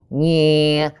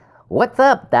Yeah, what's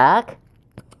up, Doc?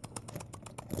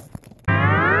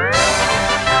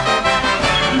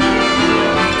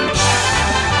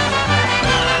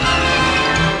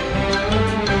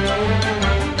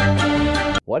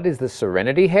 What is the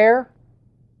Serenity Hare?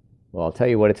 Well, I'll tell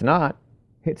you what it's not.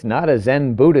 It's not a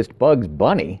Zen Buddhist Bugs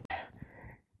Bunny.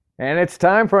 And it's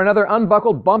time for another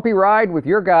unbuckled bumpy ride with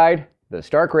your guide, the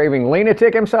stark raving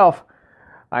lunatic himself.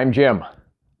 I'm Jim.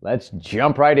 Let's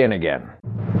jump right in again.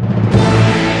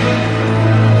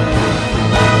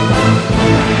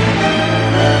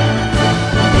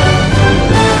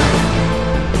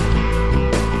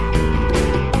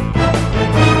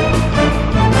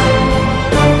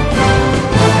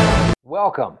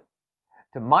 Welcome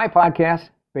to my podcast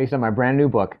based on my brand new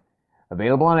book,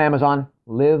 available on Amazon,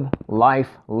 Live Life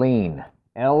Lean,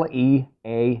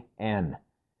 L-E-A-N.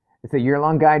 It's a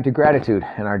year-long guide to gratitude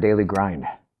and our daily grind.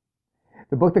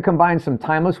 The book that combines some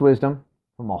timeless wisdom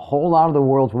from a whole lot of the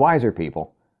world's wiser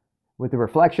people with the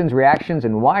reflections, reactions,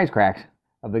 and wisecracks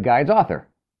of the guide's author,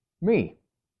 me.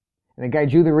 And it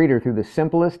guides you, the reader, through the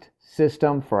simplest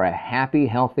system for a happy,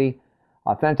 healthy,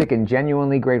 authentic, and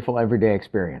genuinely grateful everyday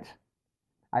experience.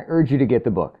 I urge you to get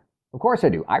the book. Of course I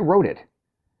do. I wrote it.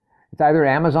 It's either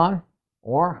at Amazon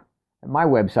or at my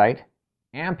website,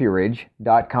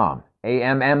 ampurage.com.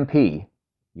 A-M-M-P-U-R-A-G-E.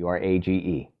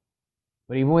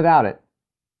 But even without it,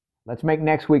 let's make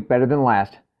next week better than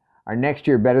last, our next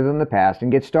year better than the past,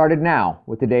 and get started now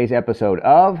with today's episode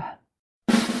of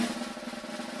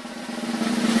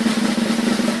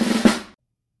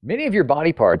Many of your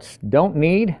body parts don't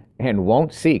need and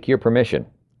won't seek your permission.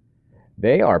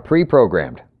 They are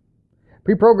pre-programmed.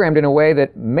 Pre-programmed in a way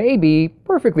that may be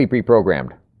perfectly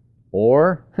pre-programmed.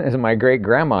 Or, as my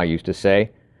great-grandma used to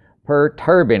say,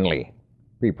 perturbingly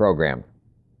pre-programmed.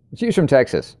 She's from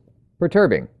Texas.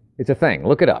 Perturbing. It's a thing.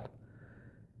 Look it up.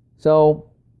 So,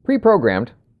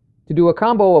 pre-programmed to do a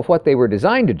combo of what they were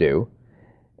designed to do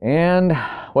and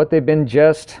what they've been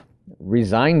just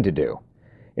resigned to do.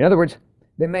 In other words,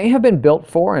 they may have been built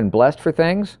for and blessed for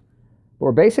things, but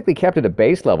were basically kept at a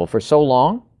base level for so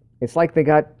long, it's like they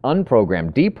got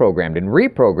unprogrammed, deprogrammed, and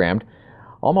reprogrammed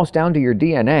almost down to your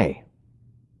DNA.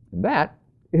 And that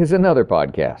is another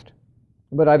podcast.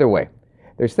 But either way,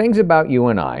 there's things about you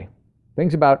and I,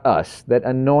 things about us that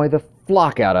annoy the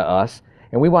flock out of us,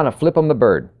 and we want to flip them the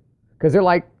bird. Because they're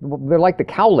like the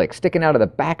cowlick sticking out of the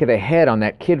back of the head on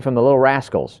that kid from the Little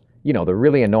Rascals. You know, the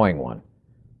really annoying one.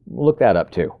 Look that up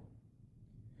too.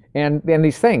 And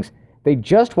these things, they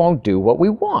just won't do what we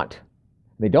want.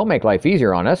 They don't make life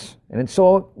easier on us, and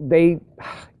so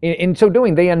in so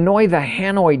doing, they annoy the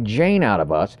Hanoi Jane out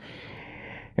of us.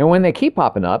 And when they keep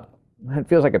popping up, it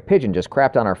feels like a pigeon just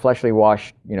crapped on our fleshly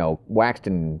washed, waxed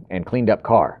and cleaned up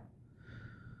car.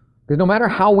 Because no matter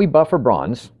how we buff or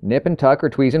bronze, nip and tuck or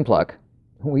tweeze and pluck,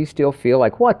 we still feel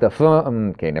like, what the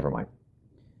okay, never mind.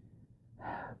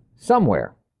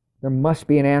 Somewhere, there must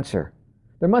be an answer.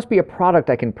 There must be a product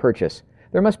I can purchase.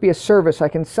 There must be a service I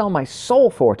can sell my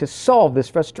soul for to solve this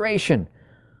frustration.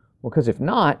 Well, because if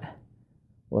not,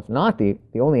 the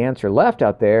only answer left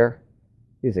out there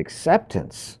is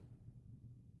acceptance.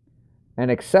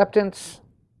 An acceptance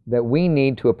that we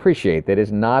need to appreciate, that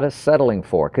is not a settling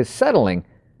for. Because settling,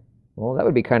 well, that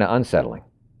would be kind of unsettling.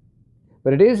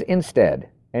 But it is instead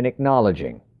an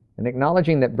acknowledging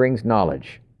that brings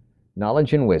knowledge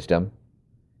and wisdom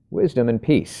and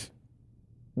peace.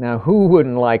 Now, who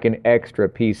wouldn't like an extra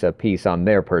piece of peace on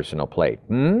their personal plate?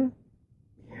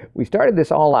 We started this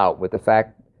all out with the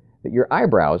fact that your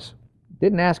eyebrows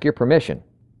didn't ask your permission.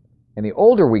 And the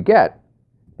older we get,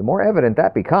 the more evident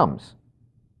that becomes.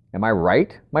 Am I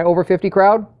right, my over 50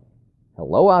 crowd?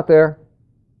 Hello out there.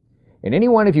 And any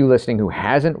one of you listening who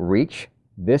hasn't reached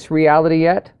this reality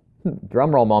yet,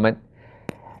 drumroll moment,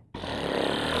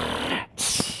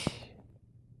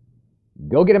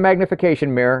 go get a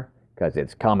magnification mirror, because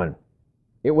it's coming.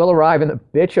 It will arrive, and the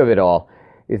bitch of it all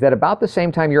is that about the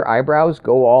same time your eyebrows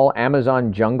go all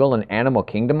Amazon jungle and animal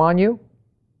kingdom on you,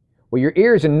 well, your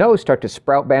ears and nose start to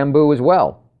sprout bamboo as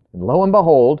well. And lo and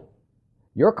behold,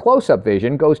 your close-up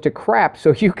vision goes to crap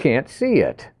so you can't see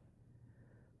it.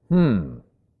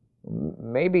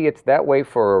 Maybe it's that way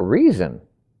for a reason.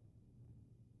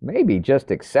 Maybe just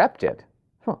accept it.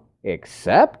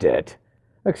 Accept it?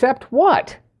 Accept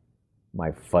what?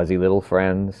 My fuzzy little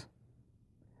friends.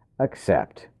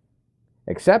 Accept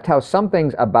how some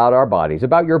things about our bodies,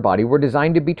 about your body, were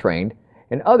designed to be trained,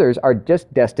 and others are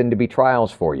just destined to be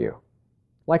trials for you.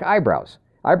 Like eyebrows.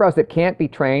 Eyebrows that can't be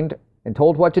trained and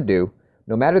told what to do,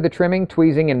 no matter the trimming,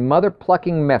 tweezing, and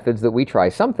mother-plucking methods that we try.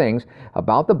 Some things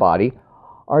about the body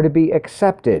are to be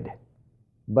accepted.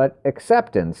 But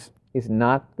acceptance is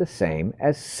not the same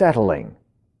as settling.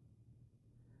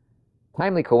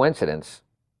 Timely coincidence.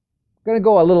 I'm going to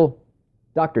go a little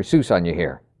Dr. Seuss on you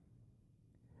here.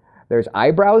 There's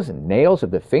eyebrows and nails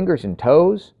of the fingers and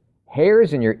toes,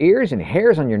 hairs in your ears and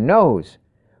hairs on your nose,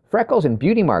 freckles and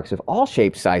beauty marks of all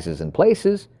shapes, sizes, and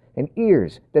places, and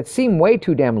ears that seem way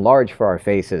too damn large for our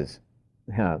faces.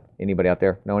 Anybody out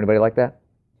there know anybody like that?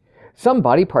 Some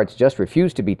body parts just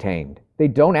refuse to be tamed. They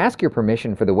don't ask your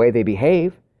permission for the way they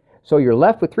behave. So you're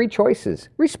left with three choices,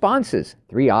 responses,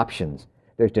 three options.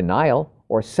 There's denial,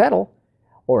 or settle,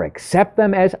 or accept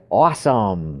them as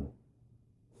awesome.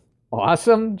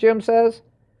 Awesome, Jim says?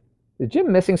 Is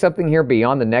Jim missing something here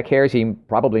beyond the neck hairs he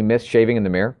probably missed shaving in the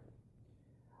mirror?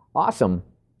 Awesome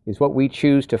is what we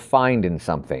choose to find in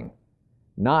something,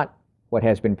 not what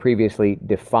has been previously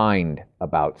defined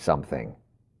about something.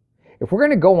 If we're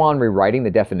going to go on rewriting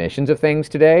the definitions of things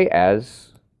today,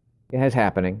 as is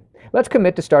happening, let's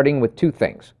commit to starting with two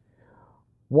things.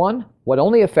 One, what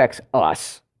only affects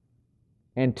us,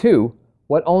 and two,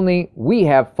 what only we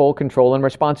have full control and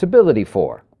responsibility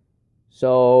for.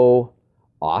 So,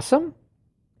 awesome?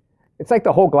 It's like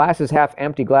the whole glass is half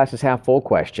empty, glass is half full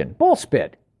question.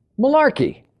 Bullspit.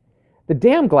 Malarkey. The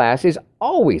damn glass is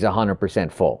always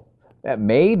 100% full. That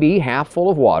may be half full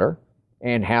of water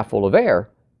and half full of air,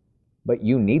 but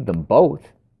you need them both,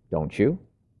 don't you?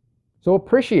 So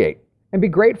appreciate and be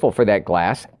grateful for that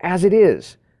glass as it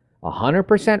is,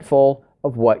 100% full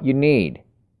of what you need,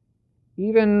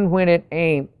 even when it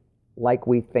ain't like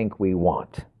we think we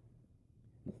want.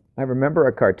 I remember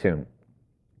a cartoon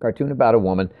about a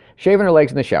woman shaving her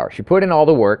legs in the shower. She put in all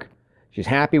the work. She's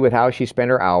happy with how she spent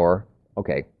her hour.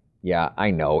 Okay, yeah,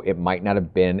 I know it might not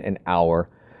have been an hour,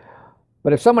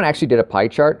 but if someone actually did a pie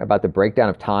chart about the breakdown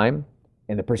of time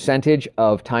and the percentage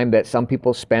of time that some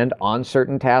people spend on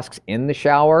certain tasks in the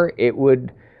shower, it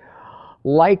would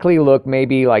likely look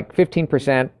maybe like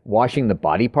 15% washing the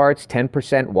body parts,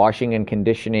 10% washing and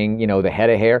conditioning, the head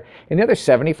of hair, and the other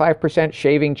 75%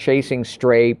 shaving, chasing,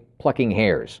 stray, plucking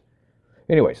hairs.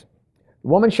 Anyways, the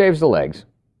woman shaves the legs,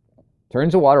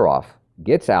 turns the water off,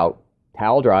 gets out,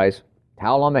 towel dries,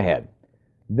 towel on the head.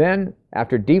 Then,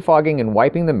 after defogging and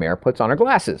wiping the mirror, puts on her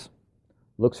glasses.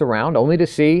 Looks around only to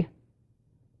see,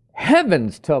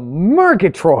 heavens to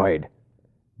Murgatroyd!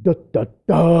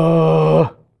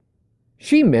 Da-da-da!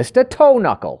 She missed a toe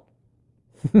knuckle.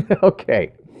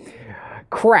 Okay.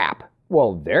 Crap.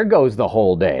 Well, there goes the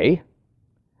whole day.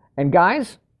 And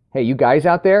guys, hey, you guys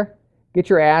out there, get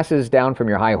your asses down from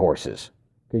your high horses.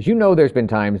 Because you know there's been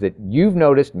times that you've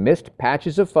noticed missed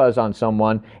patches of fuzz on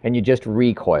someone and you just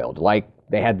recoiled, like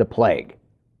they had the plague.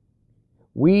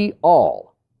 We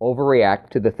all overreact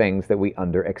to the things that we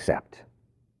under-accept.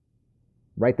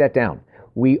 Write that down.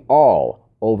 We all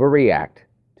overreact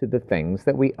to the things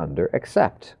that we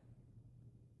under-accept.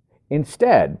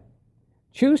 Instead,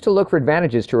 choose to look for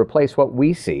advantages to replace what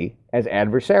we see as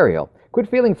adversarial. Quit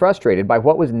feeling frustrated by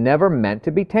what was never meant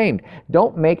to be tamed.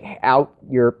 Don't make out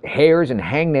your hairs and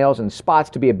hangnails and spots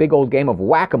to be a big old game of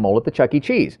whack-a-mole at the Chuck E.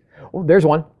 Cheese. Oh, there's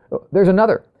one. Oh, there's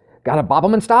another. Gotta bop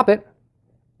them and stop it.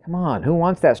 Come on, who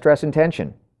wants that stress and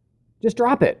tension? Just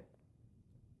drop it.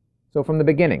 So from the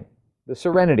beginning, the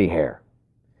serenity hair.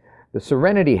 The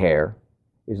serenity hair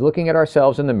is looking at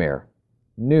ourselves in the mirror,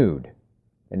 nude,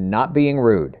 and not being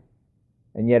rude,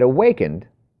 and yet awakened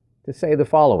to say the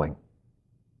following: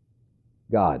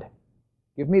 God,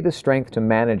 give me the strength to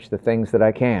manage the things that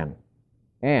I can,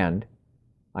 and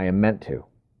I am meant to.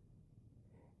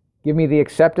 Give me the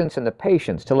acceptance and the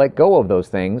patience to let go of those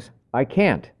things I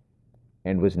can't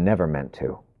and was never meant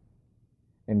to.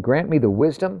 And grant me the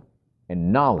wisdom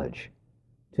and knowledge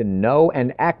to know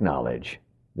and acknowledge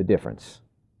the difference.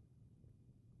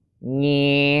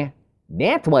 Yeah,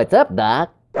 that's what's up,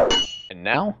 Doc. And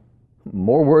now,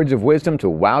 more words of wisdom to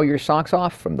wow your socks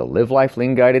off from the Live Life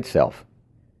Lean Guide itself.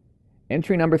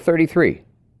 Entry number 33.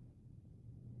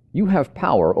 You have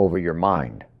power over your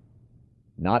mind,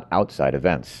 not outside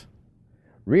events.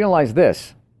 Realize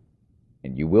this,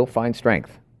 and you will find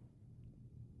strength.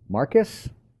 Marcus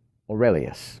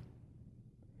Aurelius.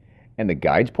 And the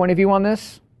guide's point of view on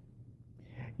this?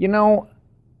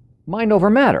 Mind over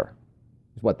matter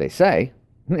is what they say.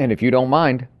 And if you don't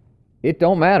mind, it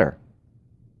don't matter.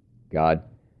 God,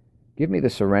 give me the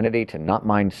serenity to not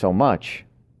mind so much,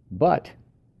 but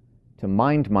to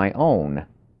mind my own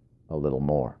a little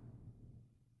more.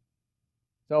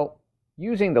 So,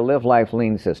 using the Live Life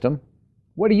Lean system,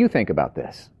 what do you think about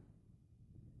this?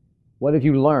 What have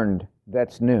you learned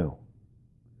that's new?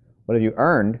 What have you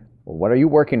earned, or what are you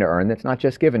working to earn that's not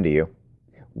just given to you?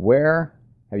 Where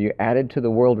have you added to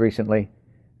the world recently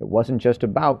that wasn't just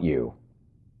about you?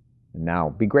 And now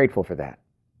be grateful for that.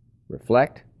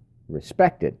 Reflect,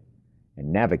 respect it,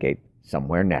 and navigate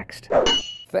somewhere next.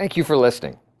 Thank you for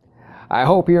listening. I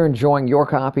hope you're enjoying your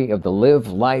copy of the Live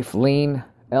Life Lean,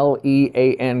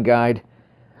 Lean guide.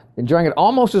 Enjoying it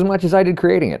almost as much as I did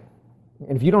creating it.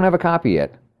 And if you don't have a copy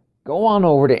yet, go on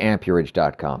over to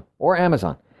amperage.com or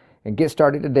Amazon and get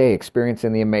started today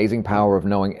experiencing the amazing power of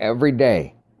knowing every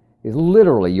day is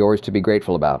literally yours to be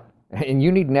grateful about, and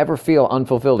you need never feel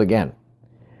unfulfilled again.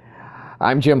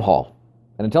 I'm Jim Hall,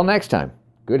 and until next time,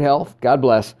 good health, God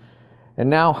bless, and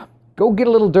now go get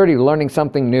a little dirty learning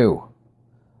something new,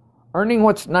 earning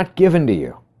what's not given to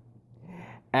you,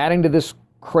 adding to this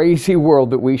crazy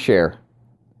world that we share,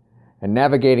 and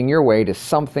navigating your way to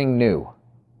something new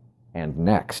and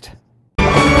next.